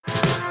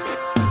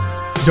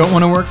Don't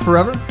want to work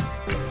forever?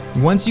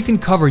 Once you can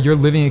cover your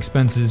living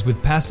expenses with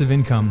passive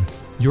income,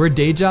 your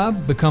day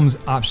job becomes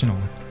optional,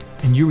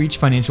 and you reach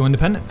financial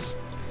independence.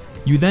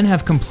 You then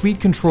have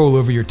complete control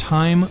over your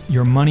time,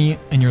 your money,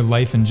 and your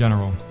life in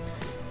general.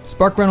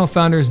 Spark Rental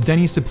founders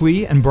Denny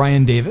Suplee and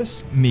Brian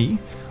Davis, me,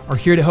 are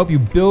here to help you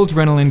build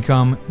rental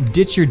income,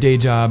 ditch your day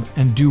job,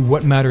 and do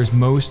what matters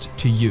most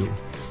to you.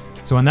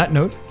 So on that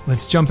note,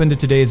 let's jump into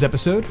today's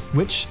episode,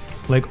 which,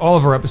 like all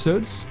of our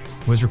episodes,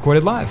 was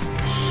recorded live.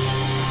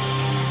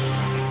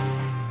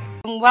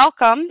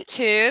 Welcome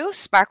to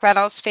Spark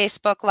Rentals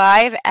Facebook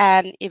Live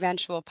and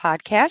eventual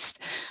podcast.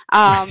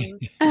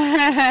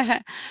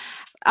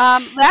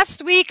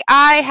 Last week,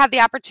 I had the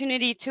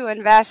opportunity to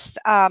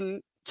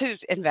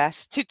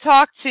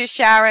talk to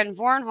Sharon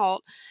Vornholt,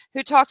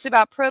 who talks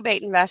about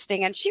probate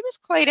investing, and she was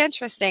quite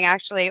interesting,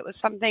 actually. It was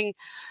something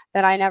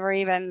that I never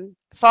even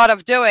thought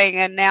of doing,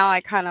 and now I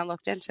kind of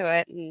looked into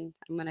it, and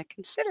I'm going to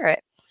consider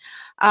it.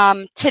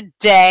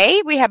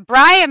 Today, we have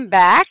Brian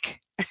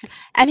back,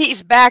 and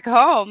he's back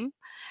home.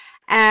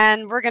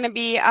 And we're going to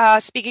be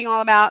speaking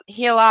all about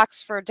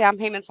HELOCs for down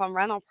payments on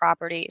rental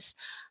properties.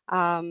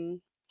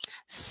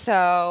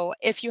 So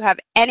if you have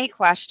any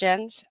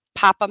questions,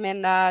 pop them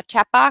in the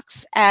chat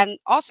box, and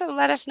also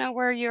let us know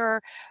where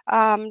you're,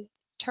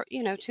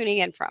 tuning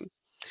in from.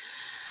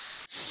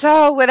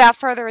 So without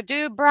further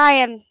ado,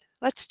 Brian,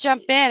 let's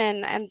jump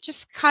in and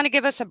just kind of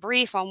give us a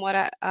brief on what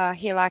a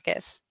HELOC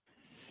is.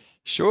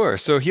 Sure.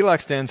 So HELOC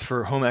stands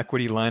for Home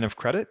Equity Line of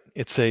Credit.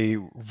 It's a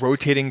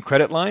rotating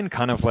credit line,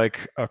 kind of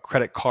like a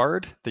credit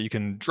card that you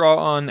can draw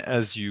on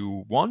as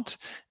you want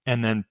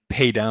and then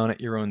pay down at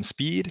your own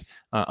speed.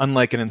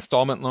 Unlike an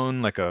installment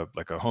loan, like a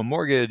home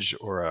mortgage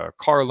or a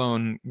car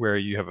loan, where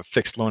you have a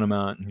fixed loan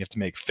amount and you have to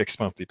make fixed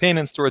monthly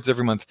payments towards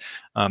every month.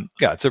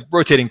 It's a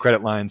rotating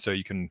credit line, so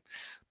you can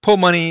pull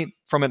money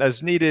from it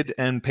as needed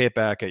and pay it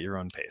back at your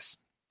own pace.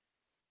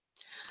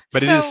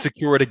 But it is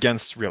secured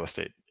against real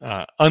estate,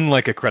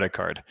 unlike a credit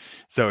card.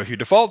 So if you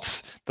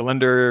default, the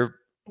lender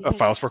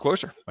files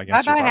foreclosure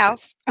against your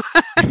house.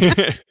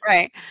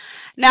 Right.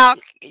 Now,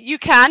 you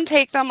can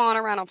take them on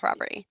a rental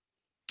property.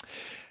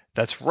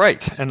 That's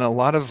right. And a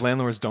lot of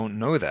landlords don't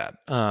know that.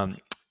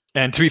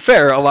 And to be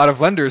fair, a lot of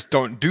lenders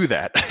don't do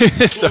that.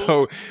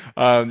 So,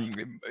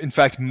 in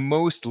fact,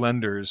 most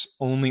lenders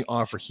only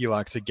offer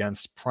HELOCs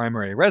against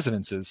primary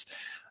residences.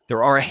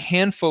 There are a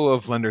handful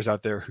of lenders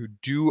out there who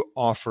do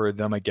offer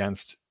them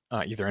against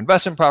either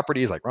investment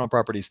properties like rental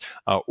properties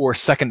or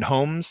second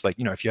homes. Like,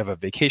 if you have a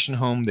vacation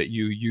home that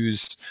you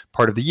use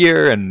part of the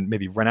year and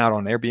maybe rent out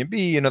on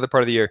Airbnb another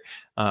part of the year,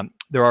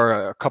 there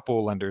are a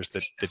couple lenders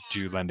that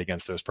do lend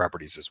against those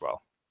properties as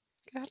well.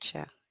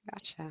 Gotcha.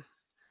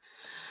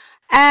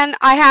 And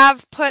I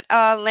have put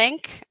a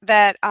link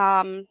that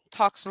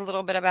talks a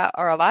little bit about,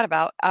 or a lot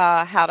about,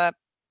 how to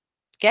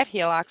get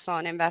HELOCs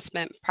on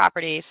investment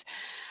properties.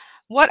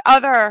 What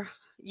other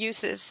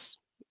uses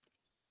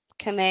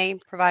can they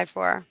provide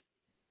for?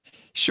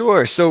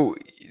 Sure. So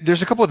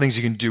there's a couple of things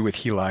you can do with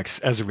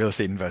HELOCs as a real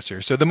estate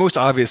investor. So the most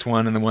obvious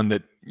one, and the one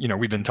that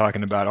we've been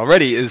talking about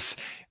already, is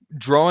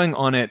drawing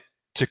on it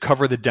to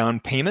cover the down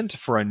payment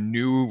for a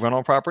new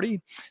rental property.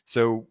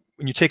 So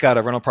when you take out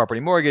a rental property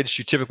mortgage,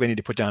 you typically need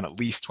to put down at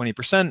least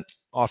 20%,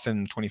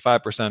 often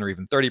 25% or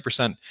even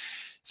 30%.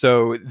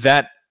 So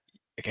that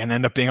can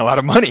end up being a lot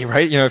of money,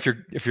 right?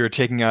 If you're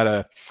taking out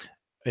a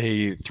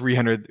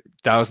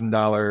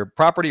 $300,000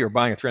 property or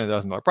buying a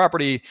 $300,000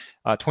 property,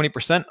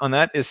 20% on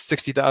that is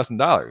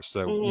 $60,000.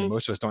 So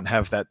most of us don't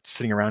have that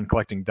sitting around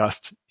collecting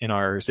dust in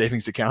our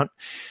savings account.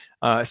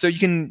 So you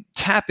can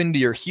tap into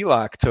your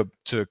HELOC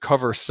to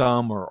cover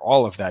some or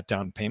all of that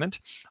down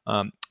payment.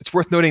 It's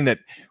worth noting that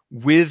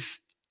with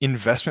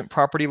investment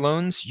property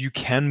loans, you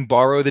can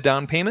borrow the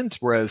down payment,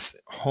 whereas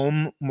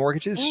home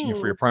mortgages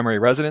for your primary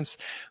residence,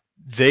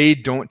 they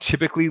don't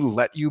typically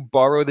let you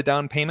borrow the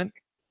down payment.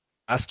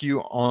 Ask you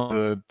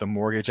on the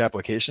mortgage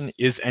application,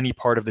 is any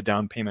part of the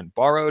down payment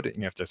borrowed? And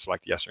you have to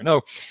select yes or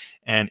no.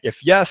 And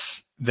if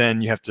yes, then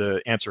you have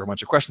to answer a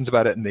bunch of questions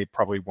about it, and they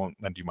probably won't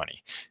lend you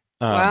money.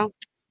 Wow.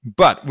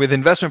 But with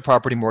investment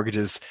property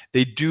mortgages,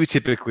 they do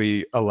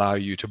typically allow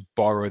you to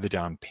borrow the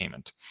down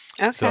payment.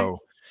 Okay. So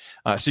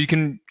you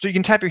can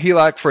tap your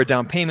HELOC for a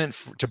down payment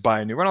to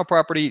buy a new rental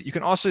property. You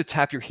can also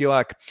tap your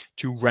HELOC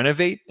to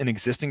renovate an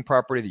existing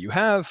property that you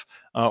have,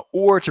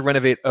 or to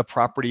renovate a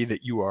property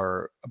that you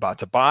are about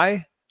to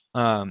buy,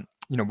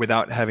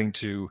 without having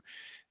to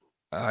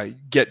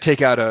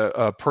take out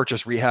a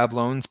purchase rehab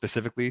loan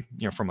specifically,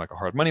 from like a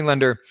hard money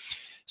lender.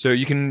 So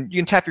you can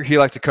tap your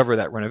HELOC to cover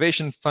that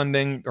renovation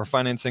funding or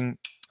financing.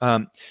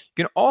 You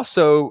can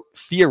also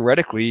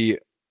theoretically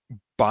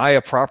buy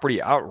a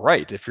property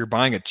outright. If you're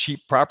buying a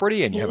cheap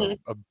property and you have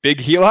a big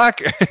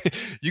HELOC,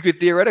 you could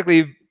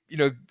theoretically,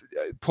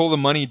 pull the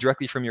money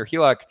directly from your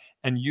HELOC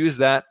and use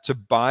that to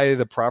buy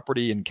the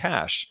property in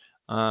cash.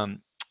 I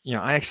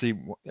actually,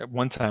 at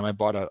one time, I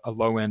bought a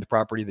low-end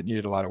property that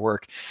needed a lot of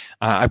work.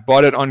 I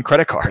bought it on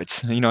credit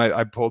cards.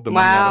 I pulled the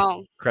money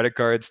out of credit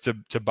cards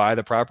to buy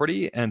the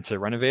property and to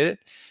renovate it.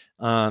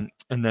 And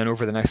then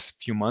over the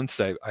next few months,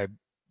 I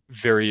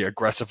very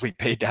aggressively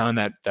pay down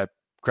that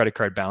credit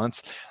card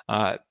balance.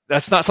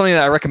 That's not something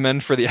that I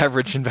recommend for the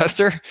average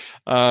investor.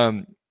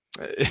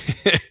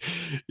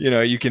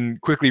 You can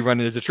quickly run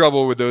into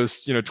trouble with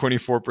those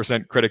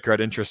 24% credit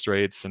card interest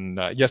rates, and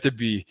you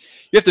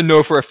have to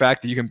know for a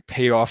fact that you can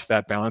pay off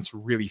that balance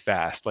really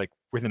fast, like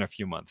within a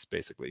few months,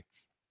 basically.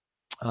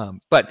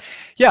 But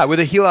yeah, with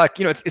a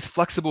HELOC, it's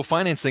flexible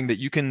financing that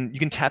you can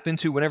tap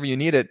into whenever you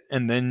need it,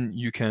 and then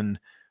you can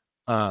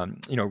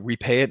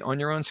repay it on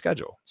your own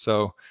schedule.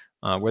 So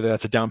whether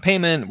that's a down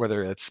payment,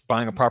 whether it's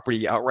buying a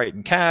property outright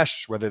in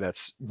cash, whether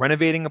that's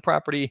renovating a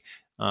property,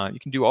 you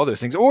can do all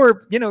those things.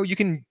 Or, you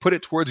can put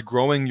it towards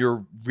growing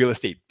your real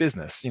estate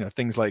business,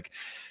 things like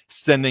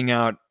sending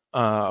out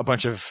a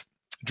bunch of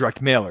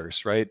direct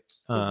mailers, right?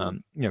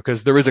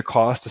 Because there is a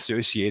cost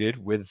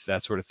associated with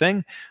that sort of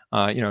thing.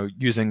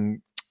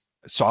 Using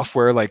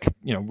software like,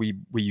 we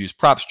use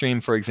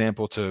PropStream, for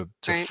example, to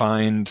Right.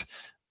 find,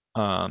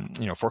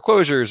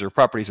 foreclosures or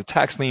properties with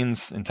tax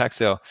liens and tax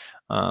sale.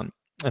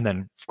 And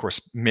then, of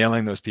course,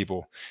 mailing those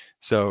people.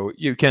 So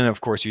you can, of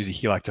course, use a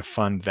HELOC to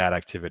fund that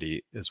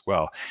activity as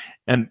well.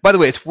 And by the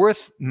way, it's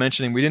worth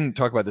mentioning, we didn't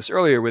talk about this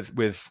earlier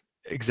with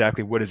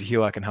exactly what is a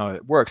HELOC and how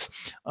it works.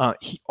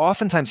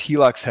 Oftentimes,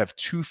 HELOCs have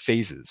two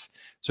phases.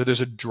 So there's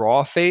a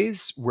draw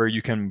phase where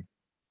you can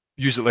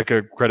use it like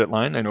a credit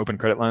line, an open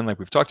credit line like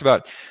we've talked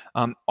about.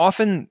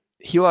 Often,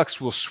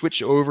 HELOCs will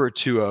switch over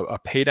to a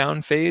pay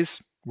down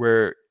phase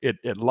where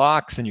it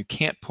locks and you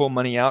can't pull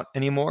money out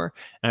anymore.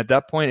 And at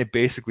that point, it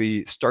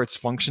basically starts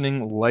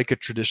functioning like a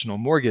traditional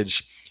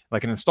mortgage,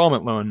 like an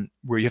installment loan,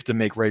 where you have to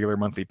make regular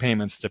monthly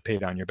payments to pay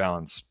down your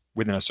balance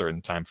within a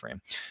certain time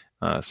frame.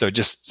 So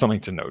just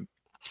something to note.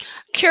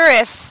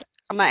 Curious,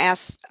 I'm going to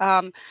ask,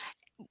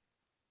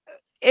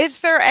 is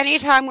there any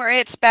time where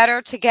it's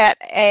better to get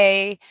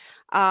a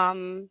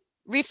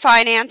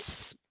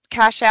refinance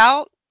cash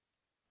out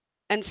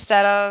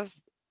instead of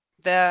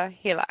the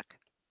HELOC?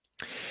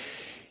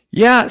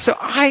 Yeah, so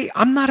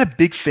I'm not a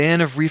big fan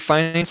of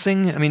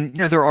refinancing. I mean,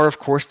 there are, of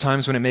course,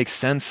 times when it makes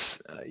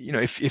sense.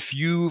 If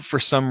you, for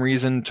some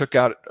reason, took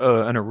out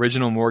an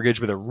original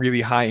mortgage with a really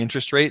high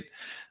interest rate,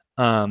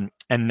 and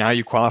now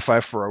you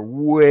qualify for a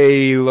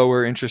way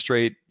lower interest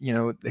rate,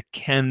 it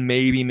can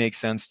maybe make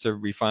sense to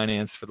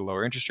refinance for the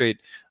lower interest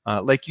rate.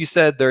 Like you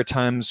said, there are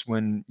times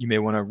when you may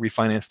want to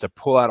refinance to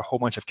pull out a whole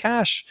bunch of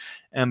cash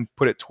and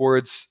put it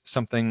towards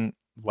something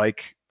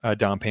like a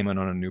down payment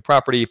on a new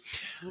property.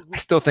 I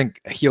still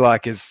think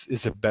HELOC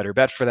is a better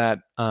bet for that,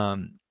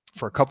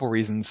 for a couple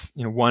reasons.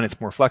 One,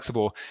 it's more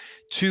flexible.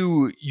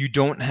 Two, you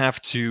don't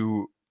have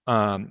to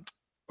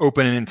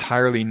open an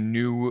entirely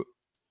new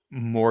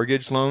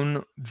mortgage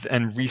loan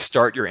and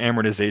restart your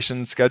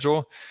amortization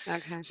schedule.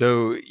 Okay.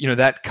 So,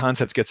 that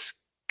concept gets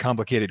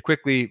complicated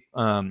quickly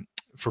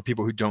for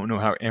people who don't know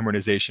how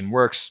amortization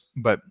works.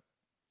 But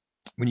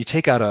when you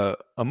take out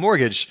a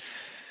mortgage,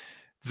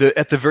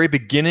 at the very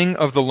beginning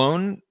of the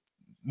loan,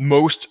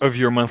 most of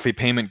your monthly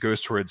payment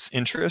goes towards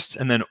interest,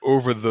 and then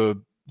over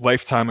the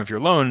lifetime of your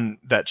loan,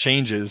 that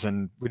changes,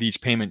 and with each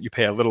payment, you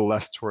pay a little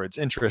less towards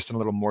interest and a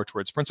little more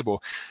towards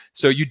principal.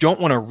 So you don't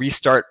want to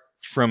restart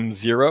from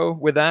zero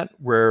with that,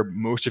 where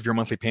most of your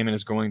monthly payment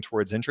is going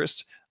towards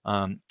interest,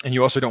 and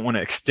you also don't want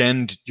to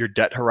extend your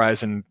debt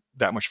horizon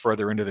that much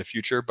further into the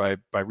future by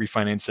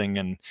refinancing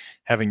and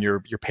having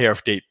your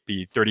payoff date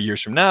be 30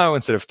 years from now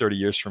instead of 30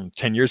 years from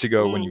 10 years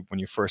ago when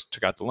you first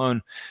took out the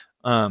loan.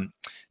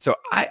 So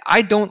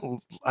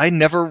I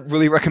never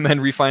really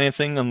recommend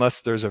refinancing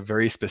unless there's a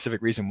very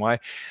specific reason why.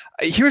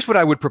 Here's what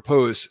I would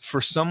propose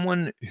for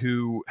someone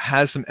who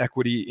has some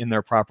equity in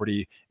their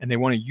property and they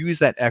want to use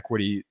that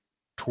equity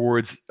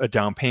towards a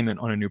down payment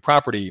on a new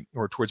property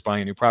or towards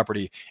buying a new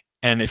property.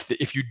 And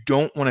if you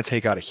don't want to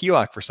take out a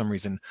HELOC for some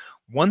reason,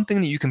 one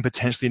thing that you can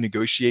potentially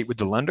negotiate with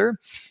the lender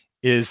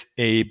is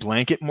a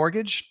blanket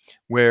mortgage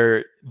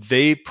where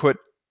they put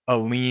a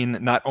lien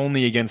not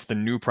only against the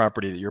new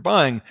property that you're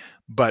buying,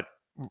 but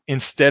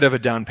instead of a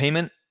down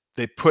payment,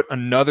 they put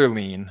another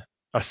lien,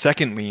 a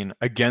second lien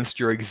against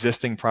your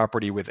existing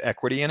property with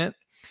equity in it.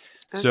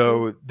 Okay.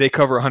 So they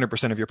cover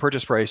 100% of your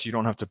purchase price. You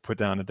don't have to put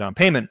down a down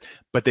payment,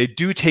 but they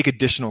do take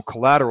additional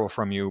collateral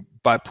from you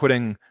by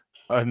putting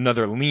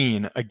another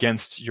lien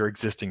against your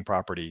existing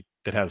property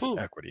that has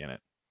equity in it.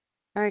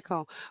 Very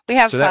cool. We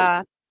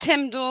have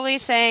Tim Dooley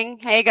saying,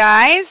 "Hey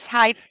guys."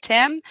 Hi,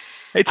 Tim.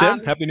 Hey,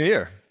 Tim. Happy New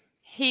Year.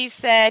 He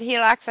said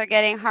HELOCs are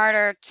getting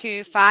harder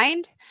to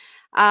find.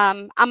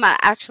 I'm going to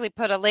actually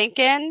put a link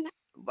in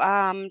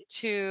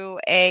to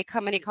a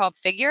company called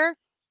Figure,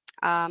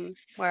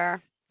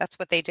 where that's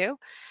what they do.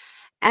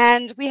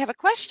 And we have a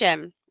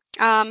question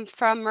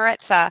from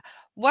Maritza.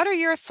 What are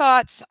your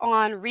thoughts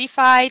on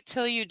refi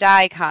till you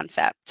die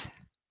concept?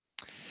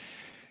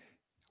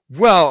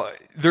 Well,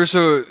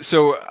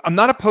 so I'm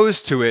not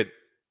opposed to it,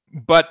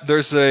 but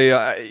there's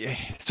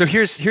so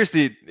here's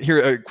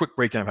a quick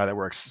breakdown of how that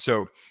works.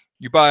 So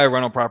you buy a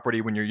rental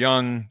property when you're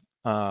young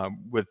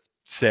with,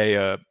 say,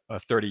 a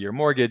 30-year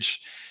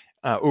mortgage.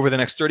 Over the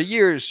next 30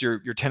 years,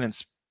 your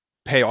tenants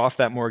pay off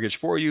that mortgage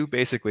for you,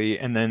 basically,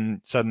 and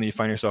then suddenly you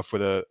find yourself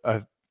with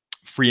a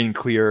free and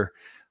clear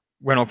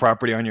rental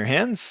property on your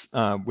hands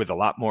with a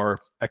lot more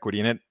equity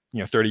in it,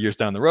 30 years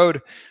down the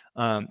road.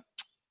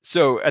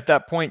 So at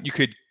that point, you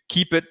could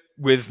keep it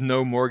with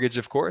no mortgage,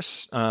 of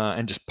course,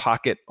 and just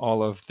pocket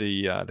all of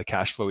the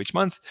cash flow each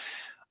month.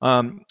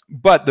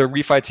 But the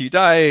refi till you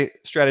die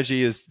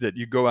strategy is that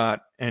you go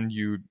out and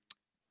you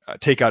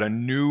take out a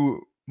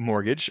new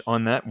mortgage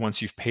on that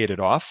once you've paid it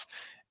off.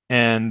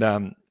 And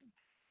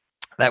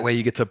that way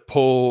you get to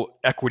pull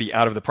equity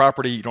out of the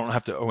property. You don't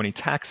have to owe any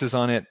taxes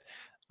on it.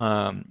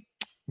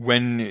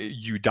 When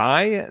you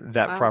die,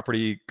 that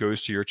property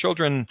goes to your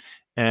children,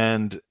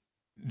 and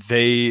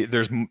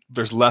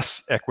there's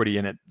less equity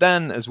in it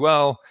then as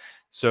well.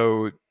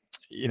 So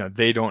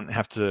they don't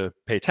have to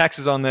pay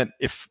taxes on that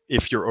if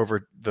you're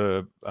over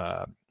the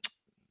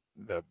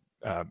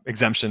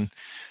exemption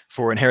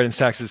for inheritance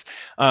taxes.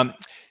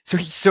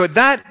 So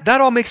that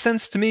all makes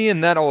sense to me,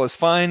 and that all is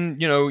fine.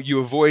 You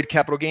avoid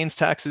capital gains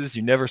taxes.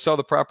 You never sell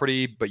the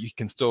property, but you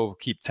can still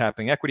keep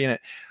tapping equity in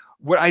it.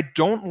 What I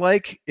don't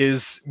like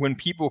is when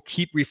people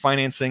keep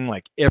refinancing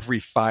like every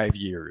 5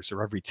 years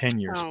or every 10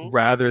 years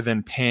rather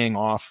than paying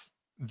off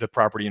the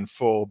property in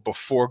full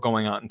before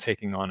going out and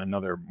taking on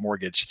another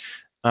mortgage.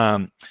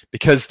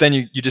 Because then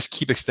you just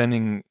keep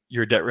extending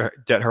your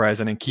debt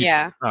horizon and keep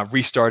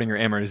restarting your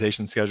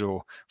amortization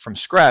schedule from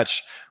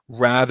scratch,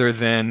 rather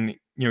than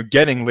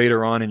getting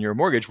later on in your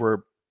mortgage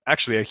where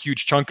actually a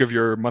huge chunk of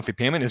your monthly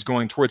payment is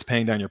going towards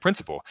paying down your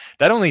principal.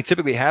 That only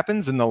typically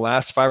happens in the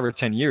last 5 or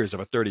 10 years of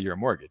a 30-year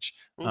mortgage.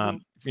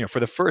 For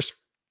the first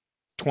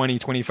 20,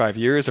 25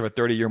 years of a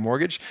 30-year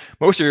mortgage,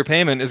 most of your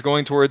payment is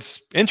going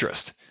towards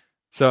interest.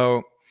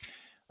 So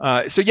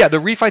the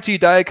refi till you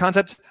die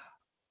concept,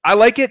 I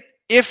like it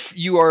if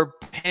you are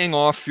paying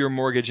off your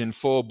mortgage in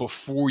full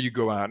before you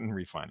go out and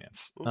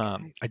refinance.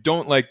 I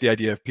don't like the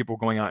idea of people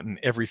going out and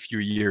every few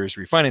years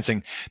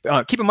refinancing.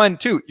 Keep in mind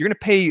too, you're going to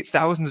pay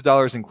thousands of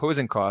dollars in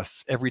closing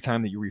costs every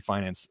time that you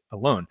refinance a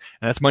loan,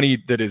 and that's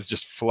money that is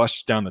just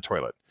flushed down the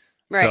toilet.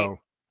 Right. So,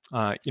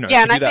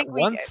 and I think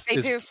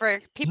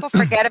people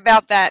forget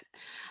about that,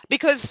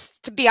 because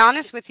to be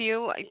honest with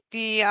you,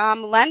 the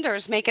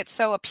lenders make it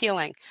so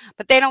appealing,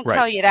 but they don't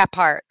tell you that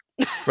part.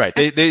 Right.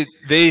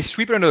 They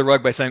sweep it under the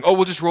rug by saying, "Oh,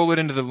 we'll just roll it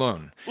into the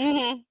loan."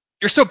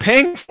 You're still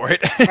paying for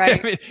it.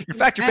 Right. In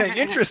fact, you're paying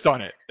interest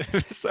on it.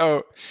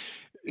 So,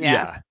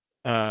 yeah.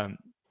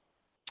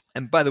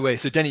 And by the way,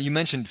 so Denny, you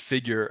mentioned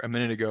Figure a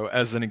minute ago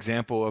as an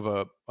example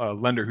of a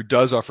lender who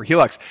does offer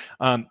HELOCs.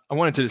 I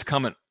wanted to just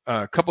comment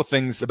a couple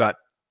things about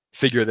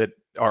Figure that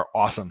are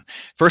awesome.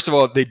 First of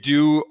all, they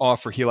do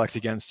offer HELOCs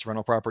against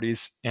rental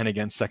properties and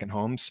against second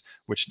homes,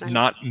 which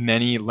not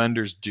many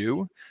lenders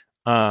do.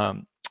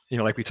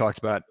 Like we talked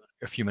about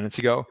a few minutes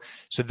ago.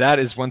 So that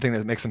is one thing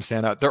that makes them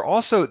stand out. They're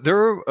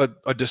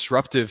a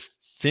disruptive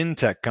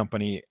fintech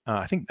company,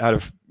 I think out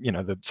of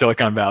the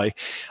Silicon Valley,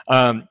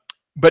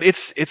 but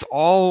it's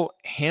all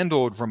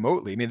handled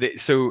remotely. I mean,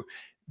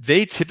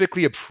 they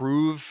typically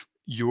approve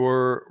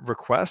your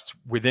request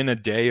within a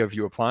day of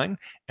you applying,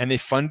 and they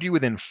fund you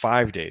within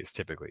 5 days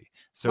typically.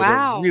 So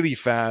they're really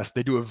fast.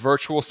 They do a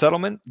virtual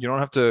settlement. You don't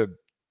have to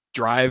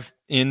drive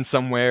in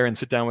somewhere and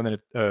sit down with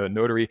a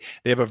notary.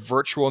 They have a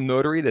virtual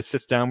notary that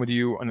sits down with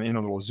you in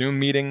a little Zoom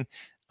meeting.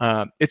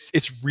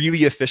 It's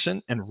really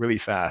efficient and really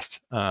fast.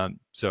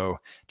 So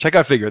check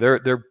out Figure.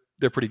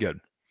 They're pretty good.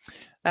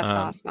 That's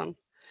awesome.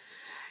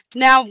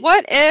 Now,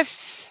 what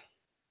if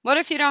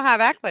you don't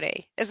have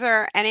equity? Is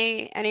there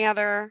any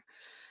other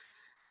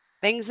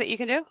things that you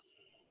can do?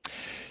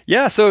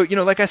 Yeah. So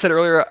like I said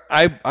earlier,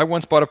 I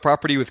once bought a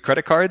property with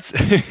credit cards.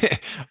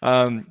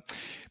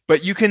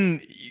 But you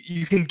can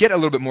get a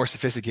little bit more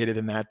sophisticated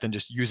than that, than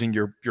just using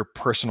your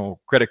personal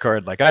credit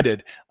card like I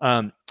did.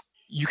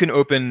 You can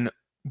open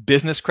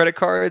business credit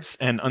cards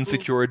and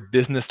unsecured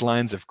business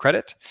lines of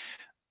credit.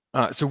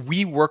 So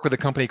we work with a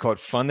company called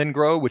Fund and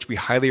Grow, which we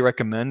highly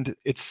recommend.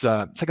 It's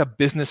like a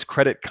business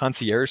credit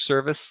concierge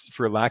service,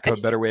 for lack of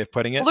a better way of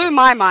putting it. Blew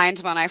my mind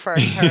when I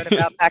first heard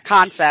about that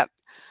concept.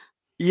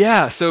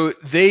 Yeah. So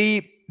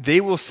they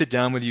will sit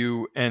down with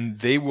you and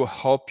they will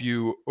help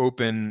you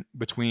open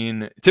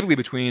typically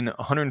between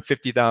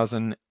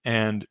 $150,000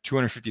 and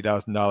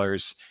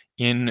 $250,000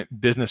 in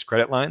business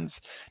credit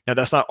lines. Now,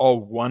 that's not all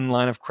one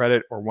line of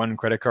credit or one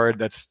credit card.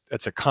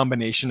 That's a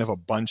combination of a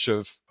bunch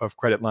of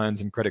credit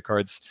lines and credit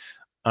cards.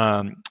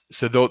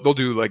 So they'll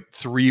do like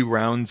 3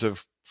 rounds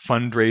of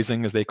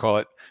fundraising, as they call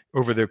it,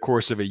 over the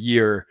course of a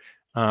year,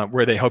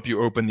 where they help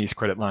you open these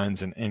credit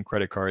lines and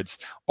credit cards,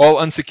 all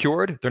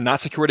unsecured. They're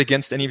not secured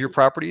against any of your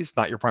properties,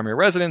 not your primary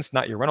residence,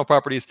 not your rental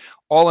properties,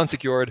 all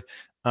unsecured.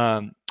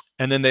 And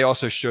then they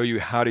also show you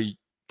how to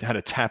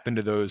tap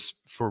into those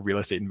for real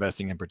estate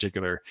investing in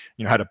particular.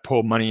 How to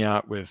pull money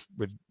out with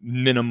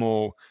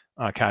minimal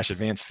cash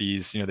advance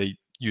fees. They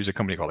use a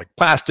company called like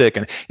Plastic,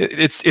 and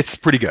it's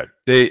pretty good.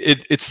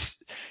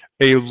 It's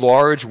a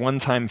large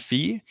one-time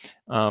fee,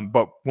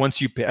 but once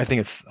you pay, I think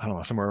it's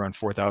somewhere around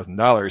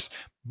 $4,000.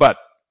 But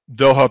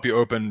they'll help you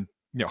open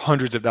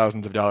hundreds of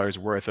thousands of dollars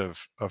worth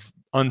of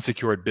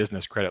unsecured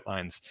business credit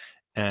lines,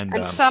 and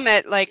some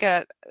at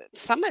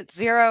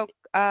zero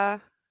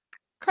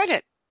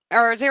credit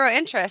or zero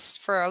interest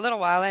for a little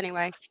while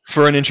anyway.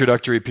 For an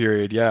introductory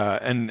period, yeah.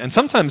 And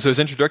sometimes those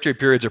introductory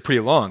periods are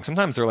pretty long.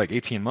 Sometimes they're like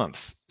 18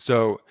 months.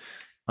 So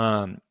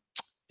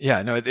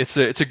yeah, no, it's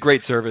a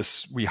great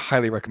service. We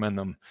highly recommend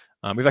them.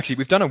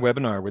 We've done a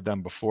webinar with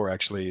them before,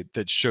 actually,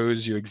 that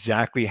shows you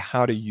exactly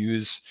how to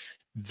use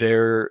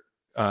their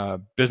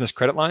business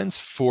credit lines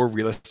for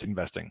real estate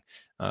investing.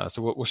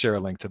 So we'll share a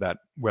link to that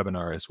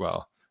webinar as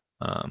well.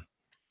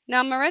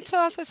 Now, Maritza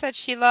also said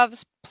she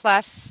loves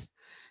Plus.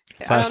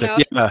 Plastic,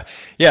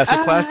 yeah.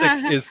 So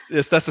Plastic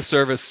that's the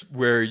service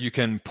where you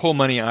can pull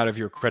money out of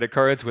your credit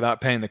cards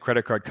without paying the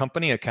credit card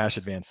company a cash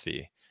advance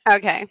fee.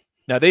 Okay.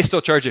 Now they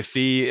still charge a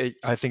fee.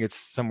 I think it's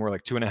somewhere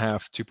like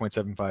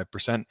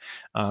 2.75%,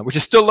 which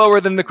is still lower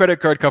than the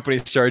credit card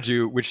companies charge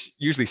you, which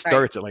usually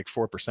starts at like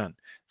 4%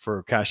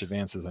 for cash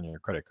advances on your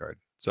credit card.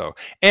 So,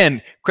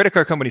 and credit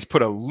card companies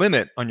put a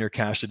limit on your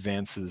cash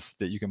advances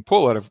that you can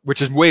pull out of,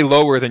 which is way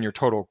lower than your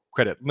total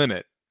credit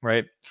limit,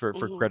 right? For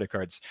credit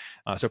cards.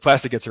 So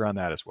Plastic gets around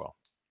that as well.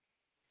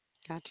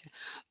 Gotcha.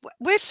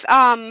 With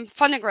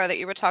Fund and Grow that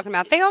you were talking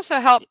about, they also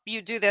help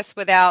you do this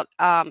without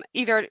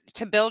either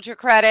to build your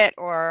credit,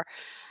 or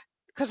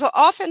because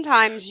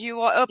oftentimes you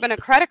will open a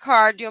credit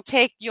card,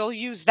 you'll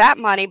use that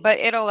money, but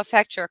it'll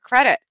affect your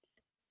credit.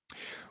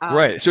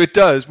 Right. So it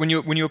does when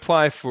you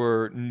apply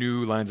for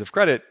new lines of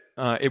credit,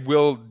 it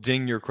will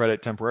ding your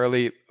credit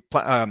temporarily.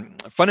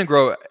 Fund and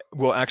Grow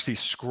will actually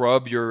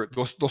scrub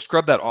they'll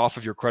scrub that off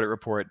of your credit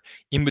report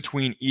in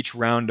between each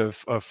round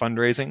of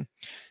fundraising.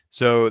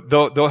 So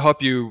they'll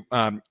help you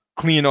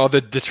clean all the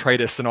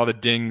detritus and all the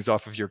dings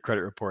off of your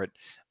credit report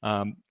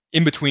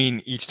in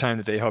between each time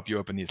that they help you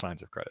open these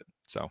lines of credit.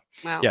 So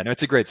yeah, no,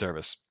 it's a great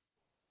service.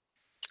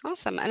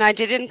 Awesome. And I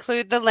did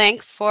include the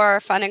link for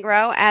Fund and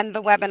Grow and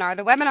the webinar.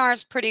 The webinar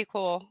is pretty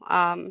cool.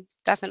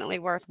 Definitely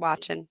worth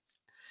watching.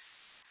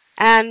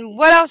 And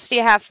what else do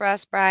you have for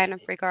us, Brian,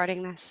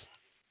 regarding this?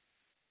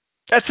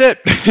 That's it.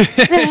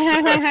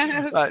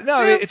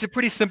 No, it's a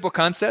pretty simple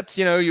concept.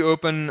 You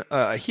open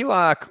a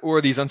HELOC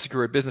or these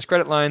unsecured business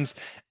credit lines,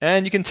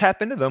 and you can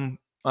tap into them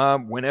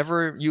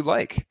whenever you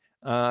like,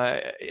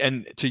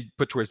 and to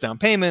put towards down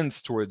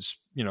payments, towards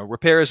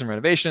repairs and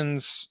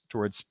renovations,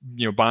 towards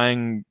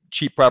buying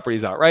cheap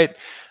properties outright,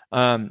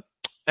 and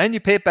you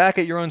pay it back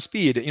at your own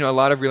speed. A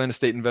lot of real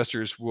estate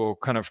investors will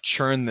kind of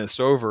churn this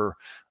over.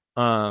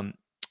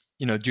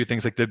 Do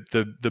things like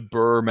the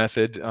BRRRR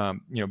method,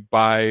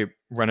 buy,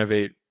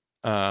 renovate,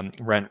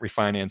 rent,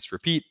 refinance,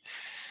 repeat.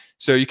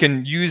 So you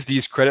can use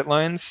these credit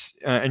lines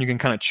and you can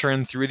kind of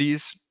churn through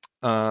these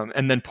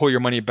and then pull your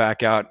money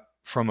back out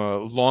from a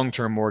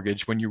long-term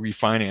mortgage when you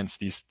refinance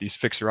these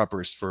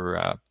fixer-uppers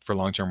for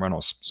long-term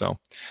rentals. So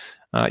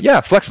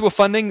yeah, flexible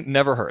funding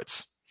never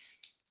hurts.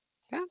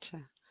 Gotcha.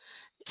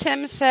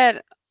 Tim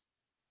said,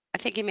 I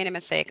think he made a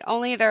mistake.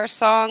 Only their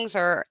songs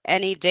or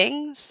any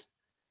dings?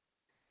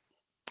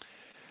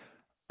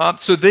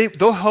 So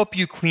they'll help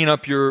you clean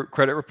up your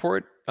credit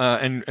report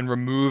and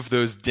remove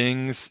those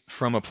dings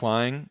from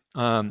applying.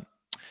 Oh,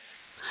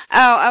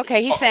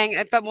 okay. He's saying,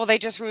 will they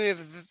just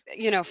remove,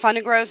 Fund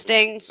and Grow's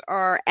dings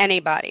or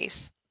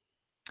anybody's?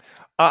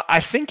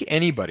 I think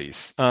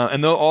anybody's,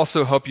 and they'll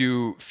also help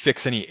you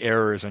fix any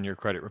errors on your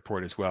credit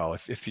report as well.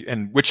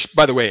 Which,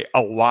 by the way,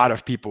 a lot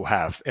of people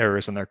have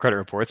errors on their credit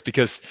reports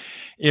because,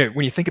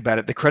 when you think about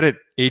it, the credit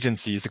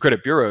agencies, the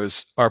credit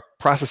bureaus, are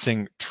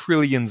processing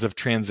trillions of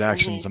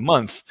transactions a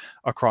month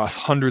across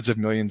hundreds of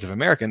millions of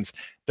Americans.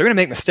 They're going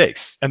to make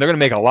mistakes, and they're going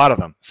to make a lot of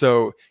them.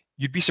 So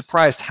you'd be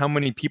surprised how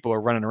many people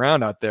are running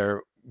around out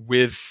there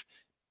with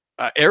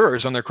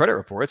errors on their credit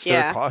reports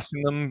that are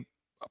costing them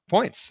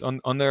points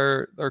on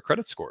their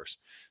credit scores.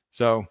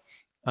 So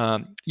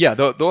yeah,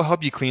 they'll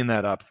help you clean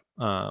that up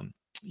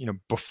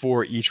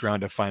before each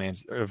round of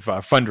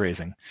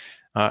fundraising,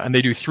 and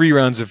they do 3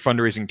 rounds of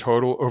fundraising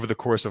total over the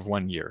course of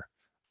 1 year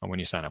when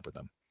you sign up with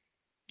them.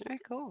 Very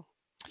cool.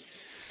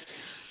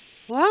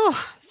 Well,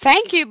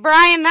 thank you,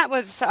 Brian. That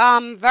was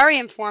very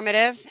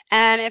informative.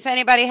 And if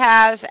anybody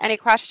has any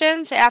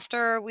questions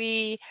after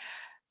we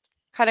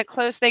kind of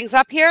close things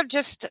up here,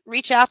 just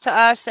reach out to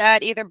us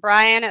at either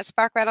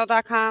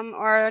Brian@sparkrental.com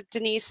or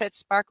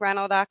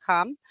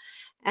Denise@sparkrental.com.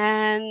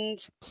 And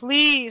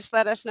please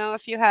let us know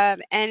if you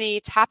have any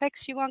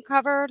topics you want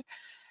covered.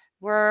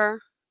 We're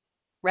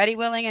ready,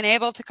 willing, and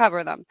able to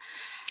cover them.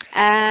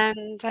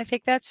 And I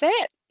think that's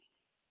it.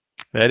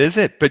 That is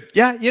it. But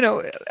yeah,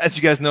 as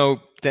you guys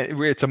know,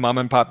 it's a mom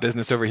and pop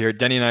business over here.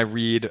 Denny and I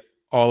read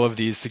all of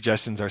these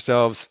suggestions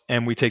ourselves,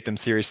 and we take them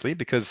seriously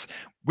because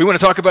we want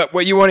to talk about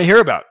what you want to hear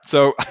about.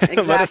 So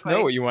let us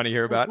know what you want to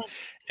hear about.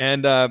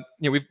 And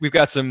we've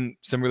got some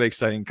really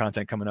exciting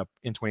content coming up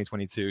in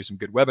 2022. Some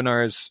good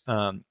webinars,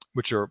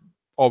 which are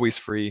always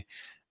free,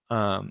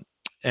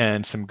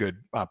 and some good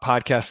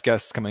podcast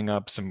guests coming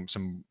up.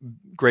 Some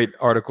great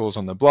articles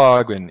on the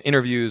blog and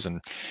interviews,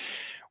 and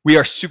we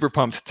are super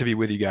pumped to be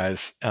with you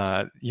guys,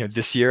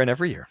 this year and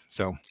every year.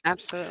 So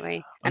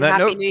absolutely. And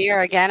happy New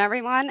Year again,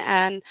 everyone.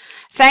 And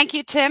thank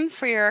you, Tim,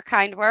 for your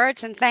kind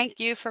words. And thank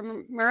you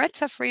for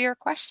Maritza for your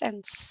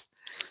questions.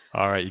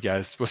 All right, you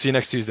guys. We'll see you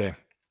next Tuesday.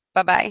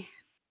 Bye-bye.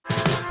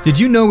 Did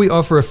you know we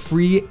offer a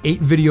free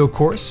 8-video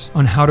course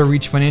on how to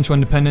reach financial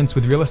independence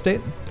with real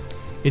estate?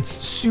 It's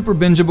super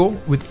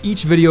bingeable, with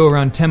each video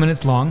around 10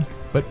 minutes long,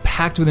 but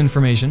packed with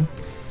information.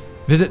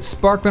 Visit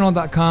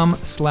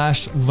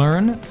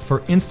sparkrental.com/learn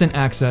for instant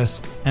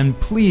access, and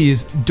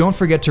please don't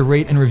forget to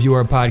rate and review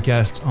our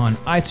podcast on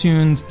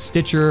iTunes,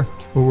 Stitcher,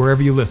 or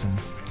wherever you listen.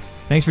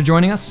 Thanks for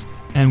joining us,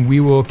 and we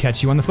will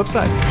catch you on the flip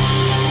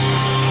side.